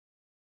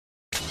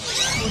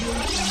Audio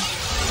Jungle.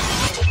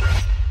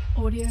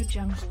 Audio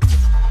Jungle.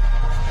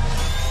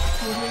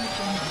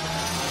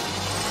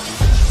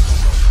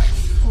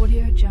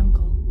 Audio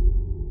Jungle.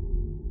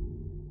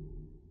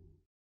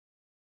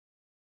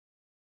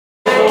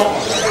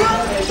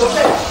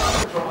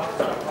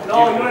 No,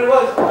 you know what it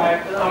was?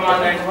 I'm on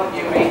there to help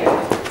you read it.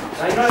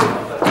 I know.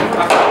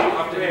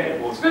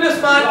 It's good, Usman. Good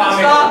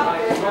start.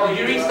 Did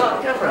you restart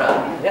the camera?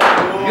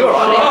 Yeah. You're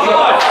on it.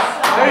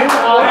 Very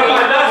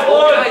nice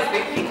ball. Nice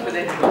big kick for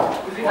this.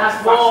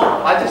 That's ball.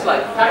 I just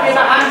like. Can you get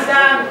the hands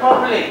down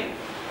properly?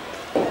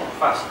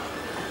 Fast.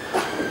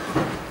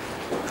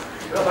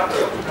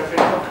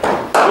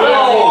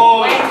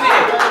 Oh, wait a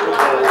minute.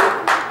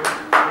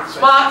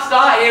 Smart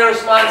start here,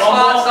 Usman.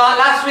 Smart start.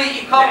 Last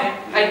week you come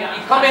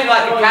in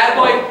like a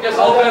cowboy, just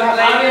open and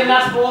play.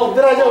 Last ball.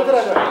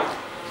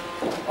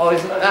 Oh,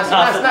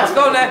 that's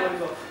go there.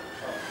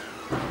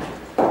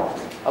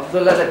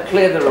 Abdullah, let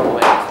clear the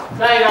runway.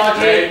 Play,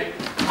 RG.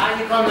 And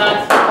you come,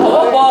 lads.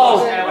 Oh,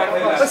 balls.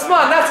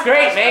 Usman, that's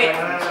great, mate.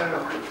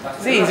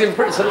 See, he's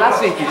improved. So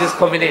last week he's just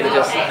coming in,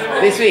 just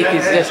this week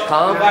he's just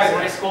calm.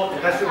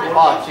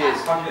 Oh,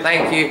 cheers.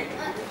 Thank you.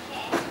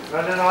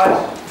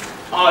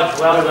 Oh,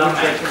 well done,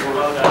 mate.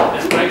 Well done.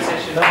 That's a great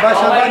session. He's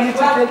playing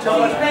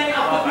it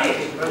off the pitch.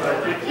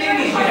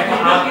 Please, you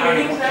knock your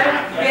rings down,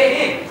 get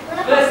in.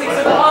 First things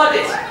are the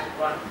hardest.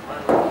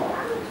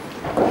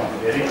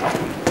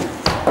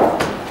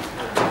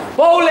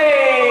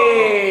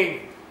 Bowling!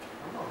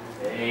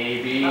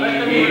 Baby. I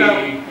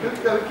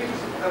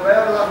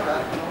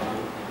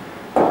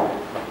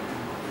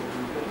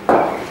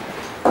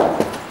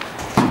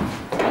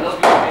love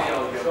your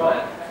videos,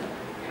 man.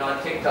 You know, on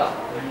TikTok.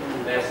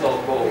 They're so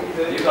cool.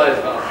 You guys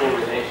have got a cool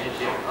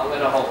relationship. I'm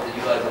going to hope that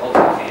you guys are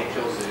hosting a game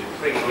show soon.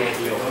 Bring a game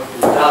show.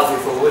 That would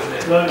be cool, wouldn't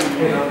it?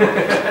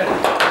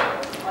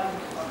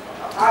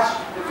 Ash,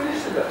 you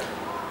finished with it?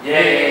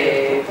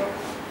 Yeah.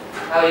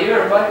 How are you,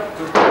 everybody?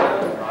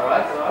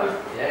 Alright.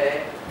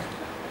 Yeah.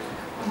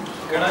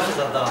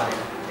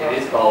 It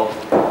is cold.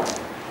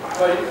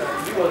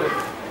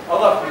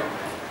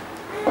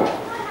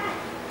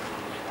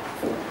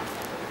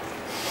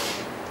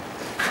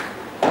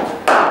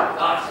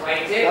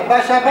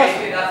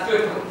 That's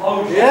good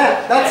composure.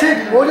 Yeah, that's it.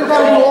 What you got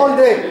to do all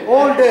day,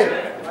 all day.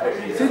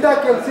 Sida,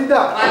 kill, sida.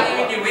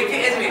 Value in your wicket,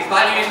 isn't it? It's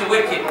value in the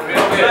wicket.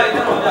 Real good.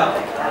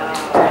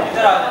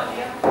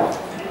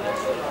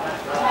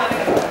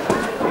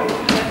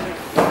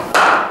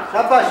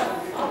 Shabash.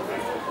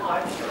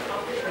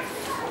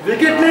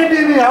 Wicket नहीं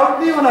team out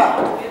नहीं होना.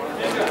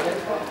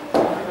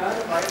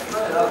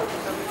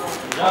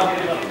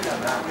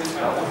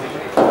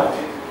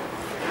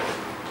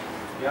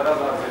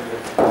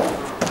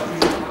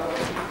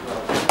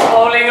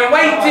 Bowling and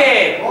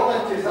waiting.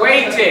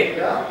 Waiting.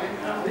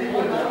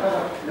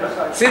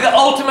 See the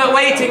ultimate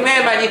waiting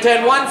there, man. You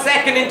turn 1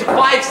 second into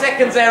 5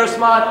 seconds there,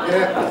 Usman.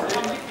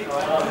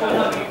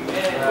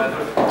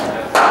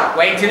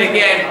 Waiting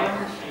again.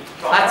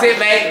 That's it,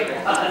 mate.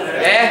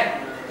 Yeah?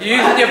 You're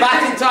using your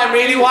batting time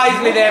really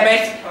wisely there,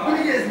 mate.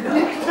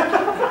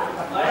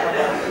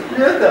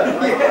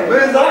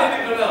 Where is that?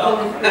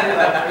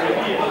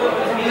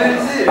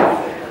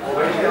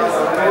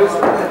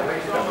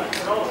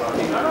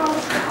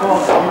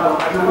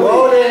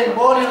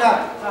 Bowling up.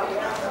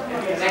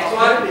 Next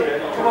one.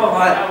 Come on,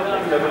 man.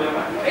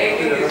 Main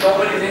thing is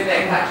nobody's in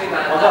there catching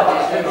that. You're not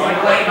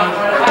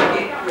trying to back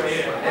it.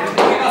 If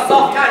you got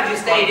soft hands, you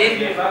stayed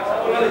in.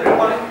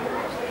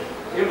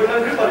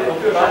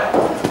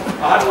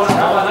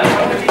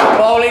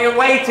 Bowling and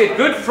weighted.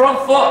 Good front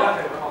foot.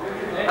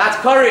 That's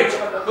courage.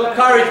 Good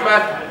courage,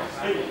 man.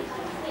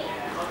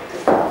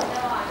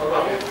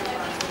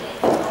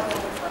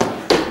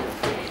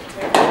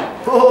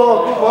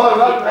 Oh, good ball,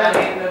 right, man.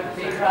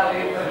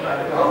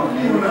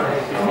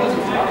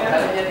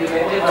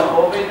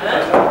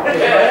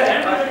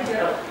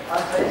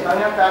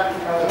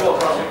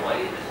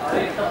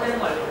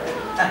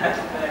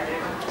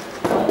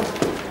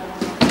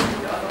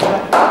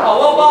 Oh,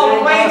 what ball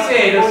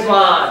weighted, Usman?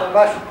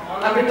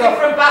 I'm a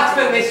different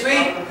batsman this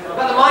week.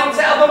 Got the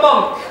mindset of a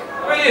monk.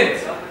 Brilliant.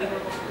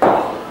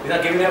 He's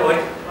not giving it away.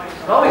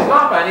 No, he's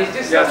not, man. He's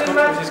just good.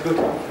 man. This is good.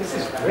 This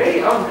is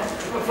great. All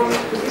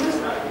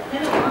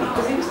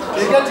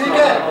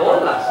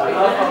last week.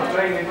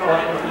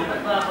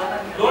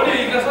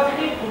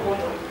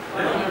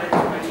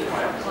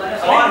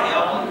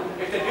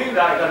 If they do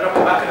that, they'll drop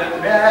it back in the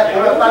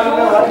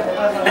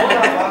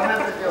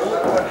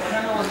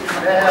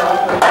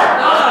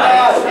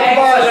Nice.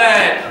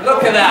 Excellent.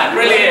 Look at that.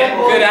 Brilliant.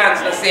 Good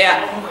answer, Sia.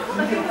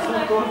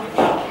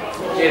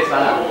 Cheers,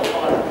 fella.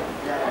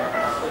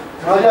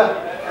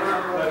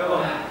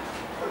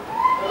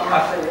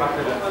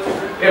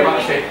 Here,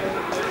 Maxi.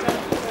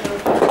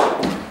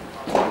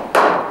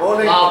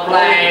 Well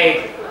played.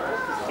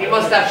 He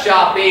must have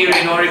sharp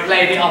hearing or he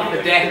played it off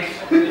the deck.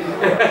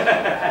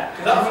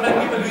 That's when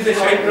people lose their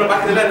shape and go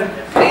back to the net.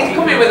 He's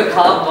coming with a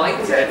calm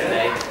mindset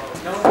today.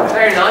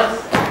 Very nice.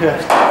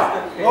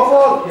 No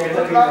ball.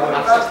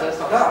 That's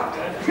just us.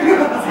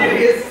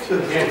 Serious.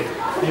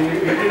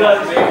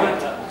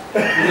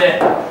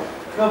 Yeah.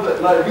 No,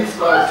 but like this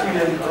guy is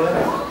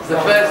It's the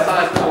first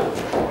time.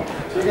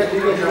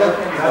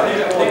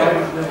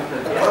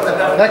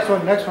 Next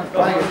one.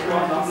 Try it.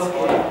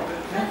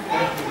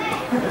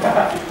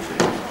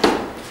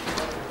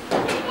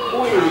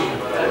 Oh, yeah.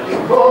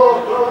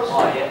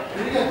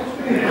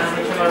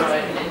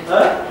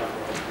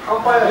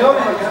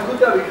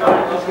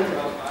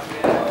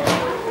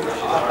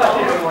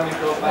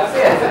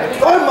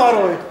 Don't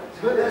मारो it.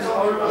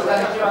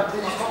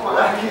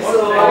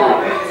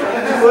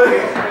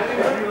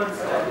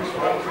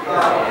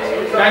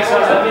 Thanks, sir.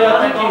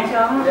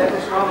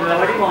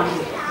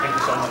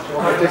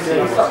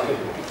 Thank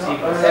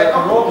you.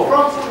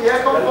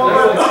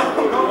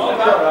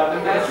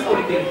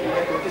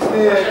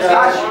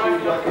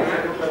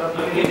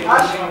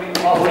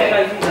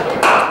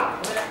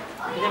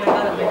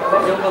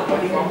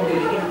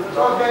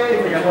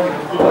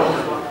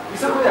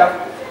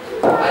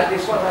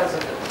 This one has a...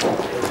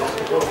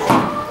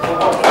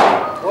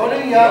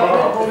 Rolling, yeah.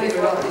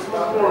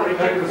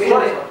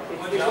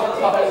 This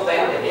one's got all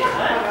bend in it,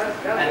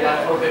 and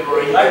that's a bit more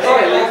easy. But it's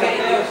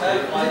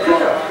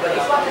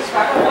like a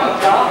scrap of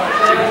one jar,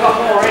 so you've got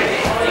more in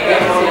it. You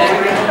get more in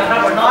it.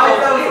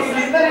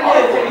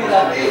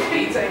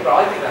 It's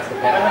I think that's the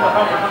better one.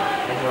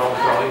 And you're all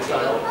throwing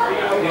style.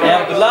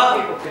 Abdullah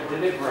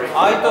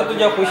आज तो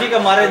तुझे खुशी के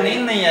मारे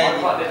नींद नहीं आई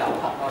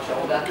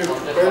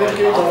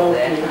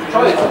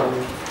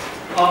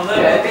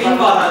तीन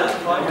बार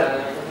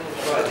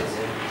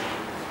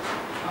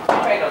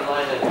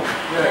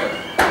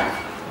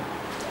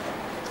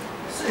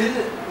It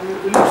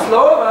looks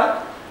slower, man.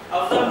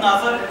 अफसर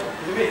नासर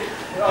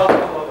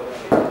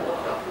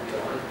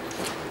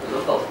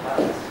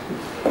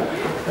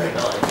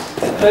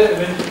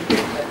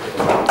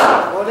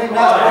Rolling,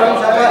 nice,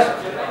 shabash.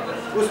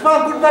 Usman,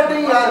 good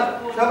batting, yaar.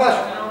 Shabash.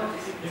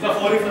 He's not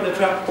falling for the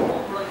trap.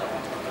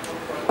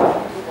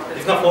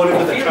 He's not falling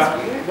for the trap.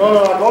 No,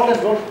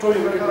 don't throw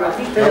you very good.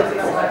 Stay at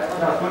this.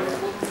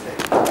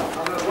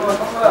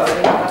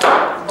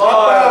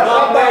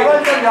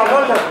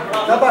 Well done,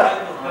 shabash.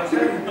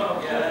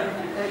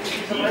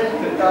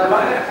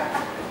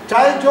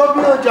 चाहे जो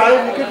भी हो चाहे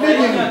wicket नहीं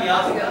देंगे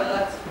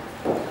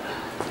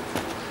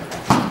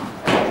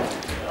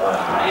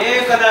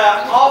एक कदा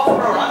of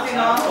रोना थी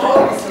ना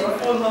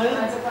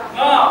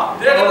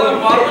देख तो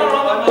मारना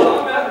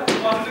मैं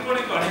वापस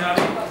कोई कहानी आ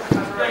रही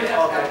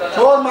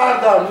छोड़ मार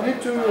दो you need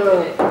to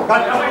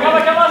cut come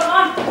on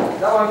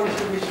that one we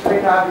should play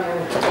happy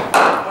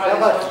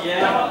shabash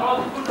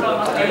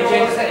Can you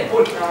change the setting?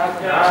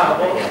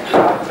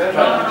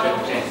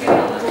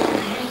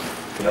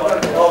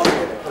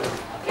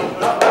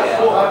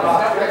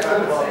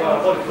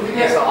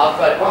 Yes, I've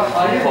got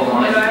it. So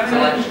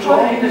like just try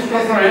and just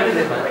fuck around with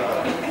it, man.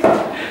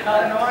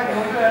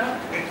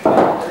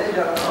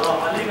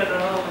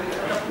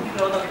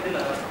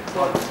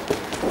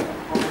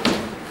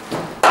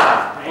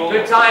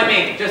 Good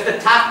timing. Just a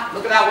tap.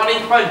 Look at that one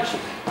in punch.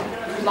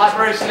 Like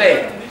Bruce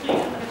Lee.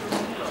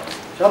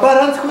 शाबाश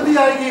runs खुद ही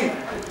आएगी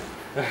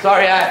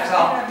Sorry,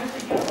 Axel.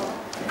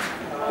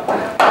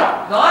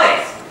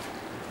 Nice.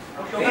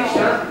 Very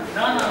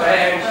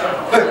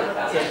strong.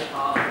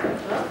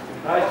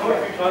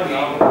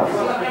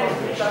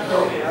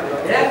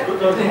 Yeah.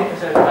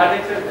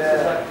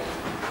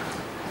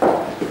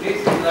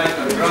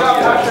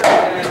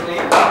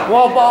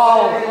 Wow,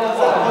 ball.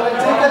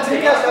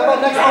 ठीक है शाबाश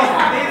next one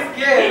This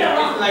game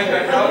is like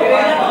a drop.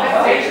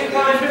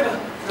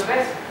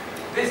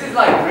 This is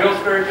like real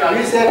spirituality.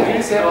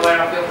 Reset. All right,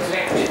 I feel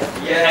connected.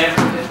 Yeah.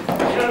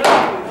 You don't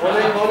know.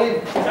 rolling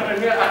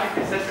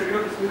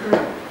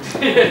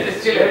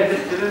Just chill.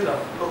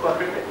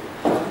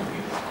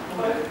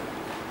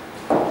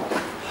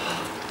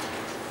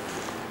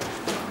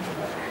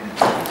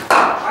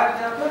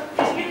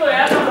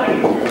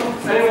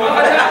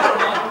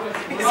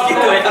 इसकी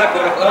तो ऐसा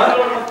करो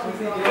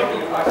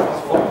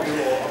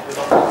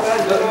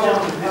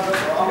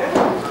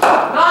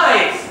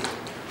Nice.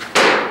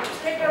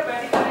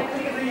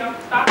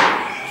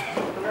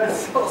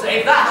 So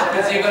if that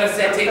happens, you're going to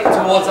set it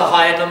towards a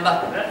higher number. I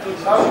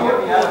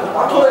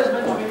thought it was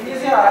meant to be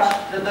easier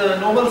than the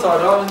normals are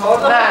No.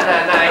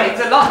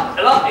 It's a lot.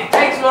 It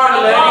takes more of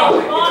a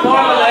learning. It's more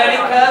of a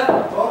learning curve.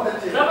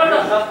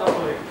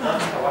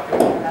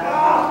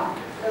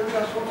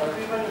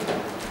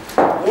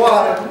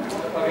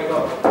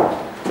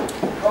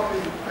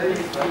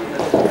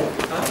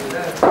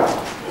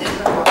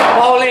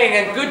 Bowling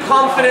and good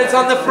confidence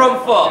on the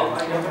front foot.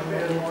 I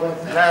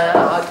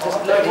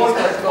just let these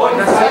guys go.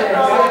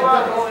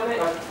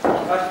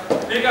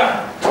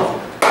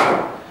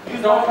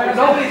 If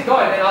nobody's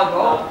going, then I'll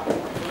go.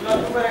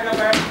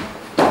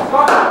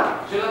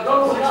 Should I go?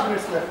 6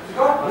 minutes left You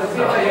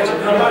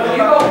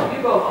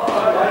go.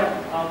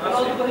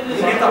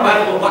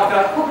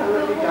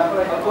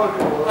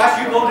 Ash,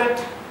 you go then.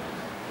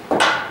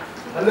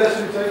 unless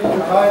you take your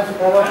time to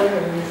cover it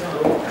and you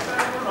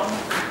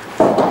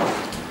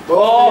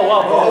Oh,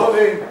 wow.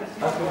 rolling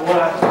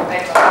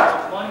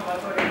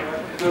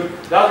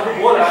That was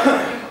good ball.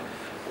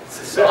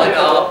 Side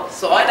up,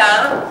 side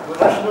down.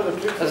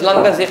 As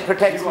long as it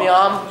protects my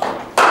arm.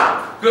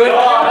 Good.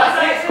 Oh,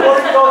 that's it.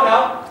 Scoring goal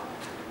now.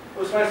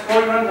 Usman,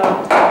 scoring run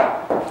now.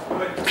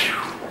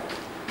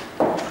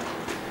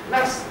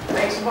 Nice.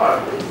 Thanks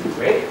for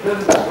great. It's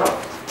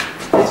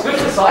good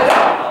for side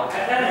out now.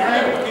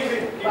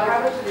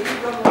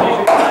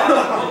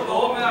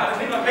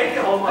 Take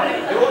it home,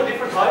 man. They're all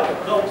different types.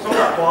 No, some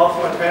are balls,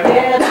 some are pen.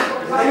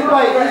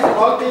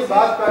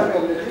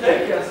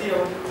 Take it, I see you.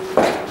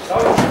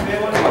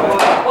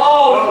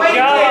 Oh,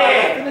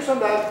 waiting! Finish on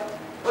that.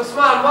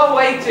 Usman, well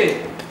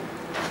waiting.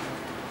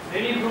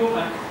 Any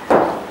improvement?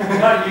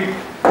 Not you.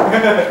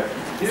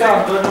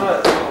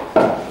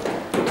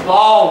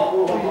 Ball.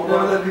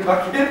 Never let me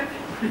back in.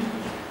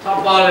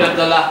 Top ball,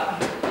 Abdullah.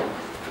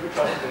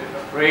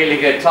 Really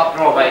good. Top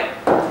draw, mate.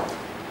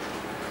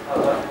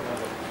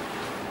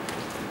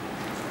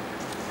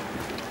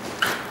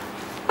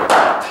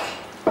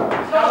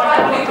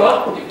 You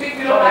picked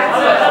it up.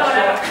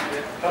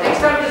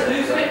 Next time, just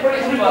loosen it, put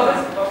it through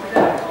others.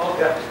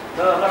 Okay.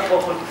 No, that's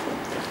awful.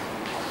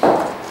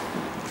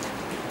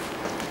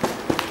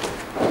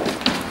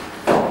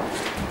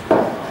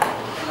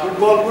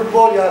 Good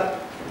ball, yeah.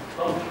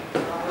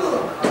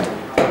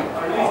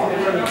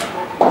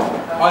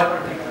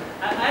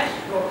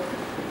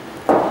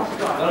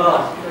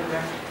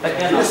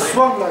 Just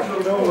swung like, you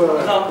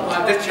know. I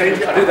just change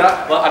it, I do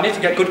that, but I need to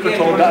get good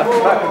control of that.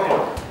 Back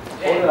control.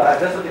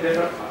 That's something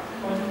different.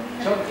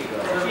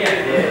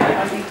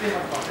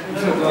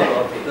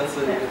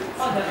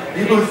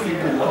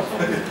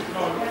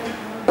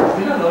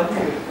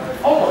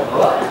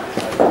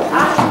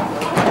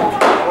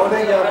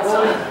 Bowling, yeah,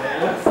 bowling.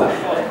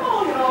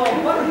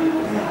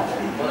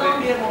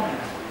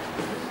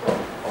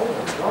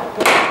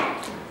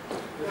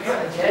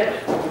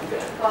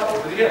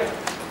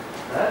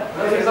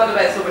 It's not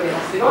about somebody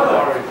has to go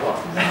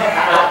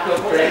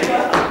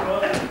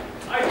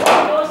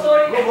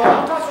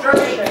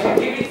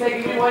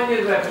give me 1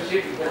 year's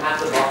membership, you can have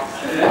the box.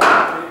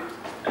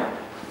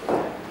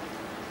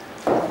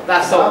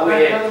 That's so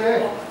weird.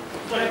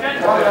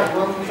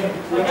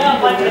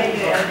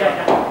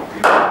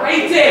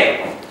 Waiting!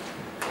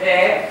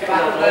 Yeah,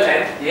 back on the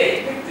length. Yeah, you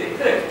picked it.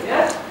 Good,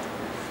 yeah?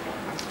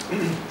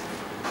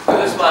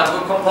 Good, Usman.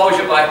 Good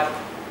composure, boy.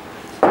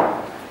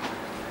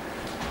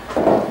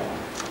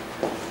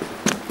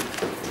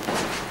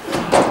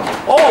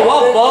 Oh,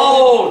 well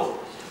bowled!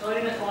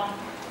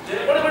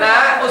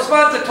 Nah,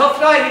 Usman's a tough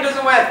guy. He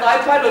doesn't wear thigh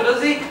pad, or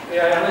does he? Nah,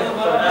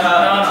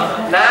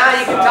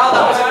 you can tell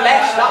that was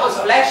flesh. That was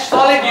flesh.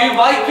 Solid, you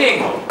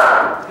Viking.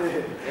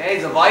 Yeah,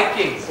 he's a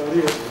Viking. He's a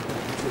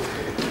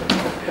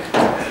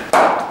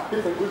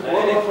good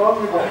ball, what's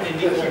wrong with that?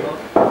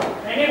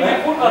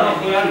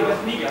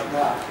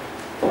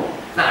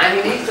 Nah,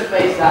 he needs to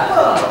face that.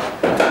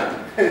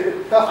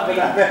 Tough for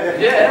that.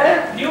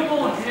 Yeah.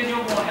 Newborn, he's a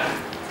newborn.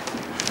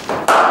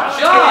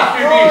 Sure.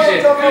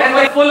 Distribution. Then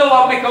the fuller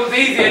one becomes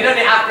easier, doesn't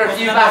it? After a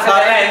few bats of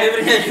the head.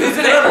 Isn't it?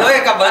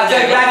 That's a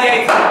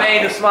gladiator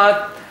made, Usman.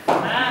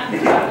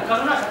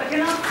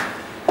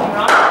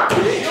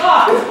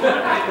 Shot.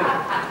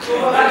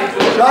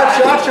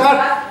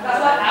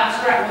 That's like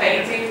abstract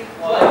painting.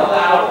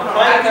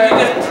 How can you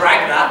just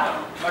drag that?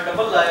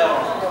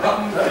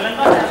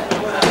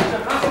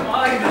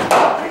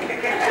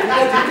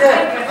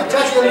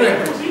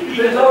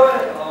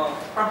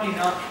 Probably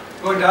not.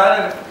 Go down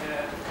and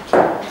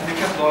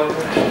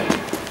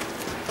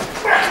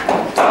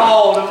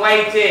Hold and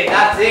wait in.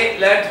 That's it.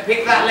 Learn to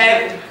pick that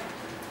length.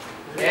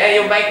 Yeah,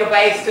 you'll make a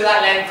base to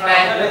that length,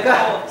 man.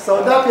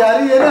 सौदा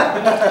प्यारी है ना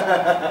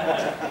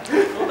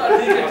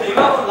ठीक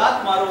है वो लात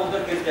मारो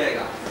उधर गिर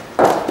जाएगा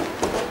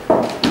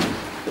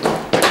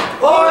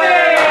Oh,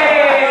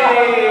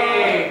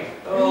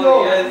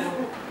 yes.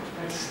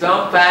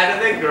 Stump out of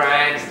the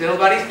ground. Still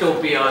got his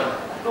topi on.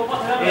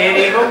 And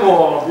even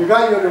more. You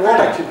got your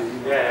reward actually.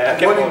 Yeah,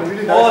 Bowling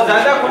really O nice.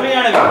 ज़्यादा खुली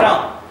है ना विक्रम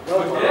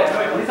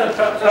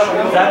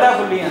ज़्यादा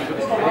खुली है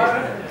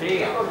ठीक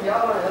है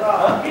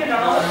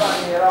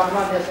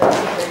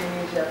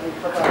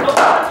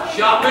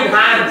Shot with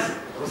hands.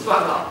 It's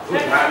like that.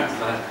 Good hands,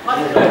 man.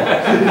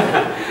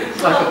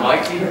 It's like a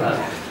Viking, man.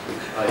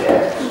 Oh,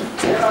 yeah.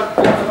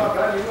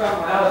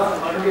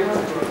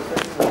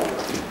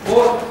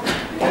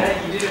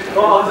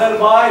 go on then,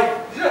 bye.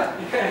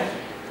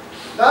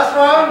 Last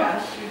round.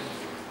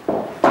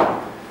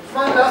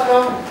 Usman, last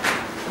round.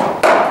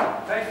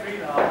 Thanks for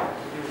eating.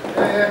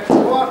 Yeah.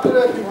 Go after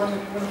that if you want to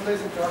play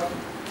some cards.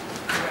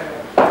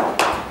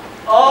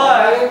 Oh,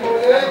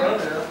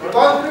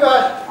 Gone through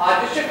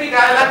Ash. Just should be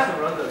down, lads.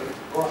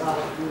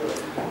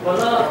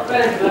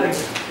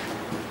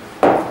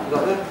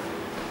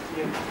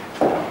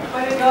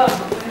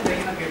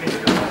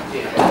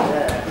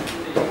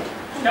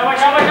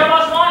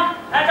 शाबाश मान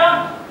had on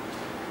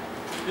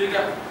ठीक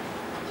है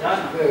जान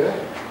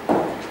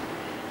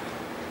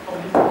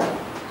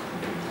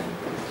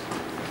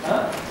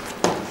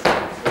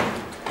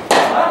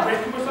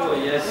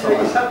Yes. So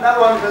you shut that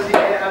one because you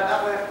had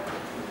that way.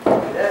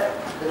 Yeah.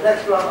 The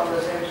next one on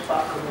the same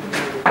spot.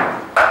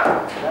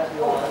 That's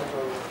the one.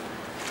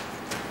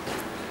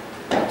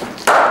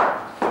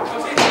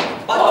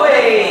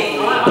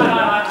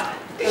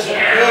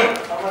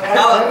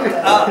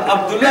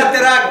 Abdullah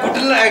तेरा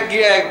घुटना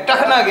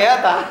टखना गया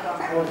था।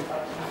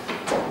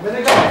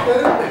 मैंने कहा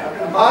तेरे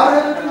मार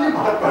है तो तुझे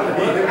मार पड़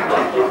रही है।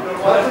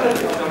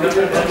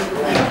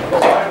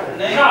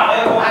 नहीं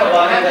मैं वो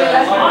करवाने जा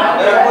रहा हूं।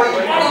 मेरा कोई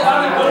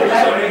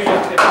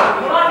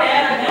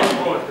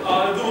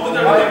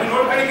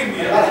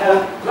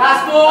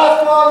लास्ट बॉल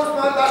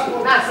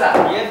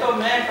ये तो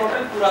मैं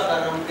टोटल पूरा कर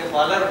रहा हूं, उनके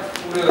बॉलर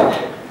पूरे हो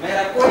जाए।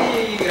 मेरा कोई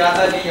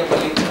इरादा नहीं है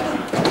बॉलिंग का।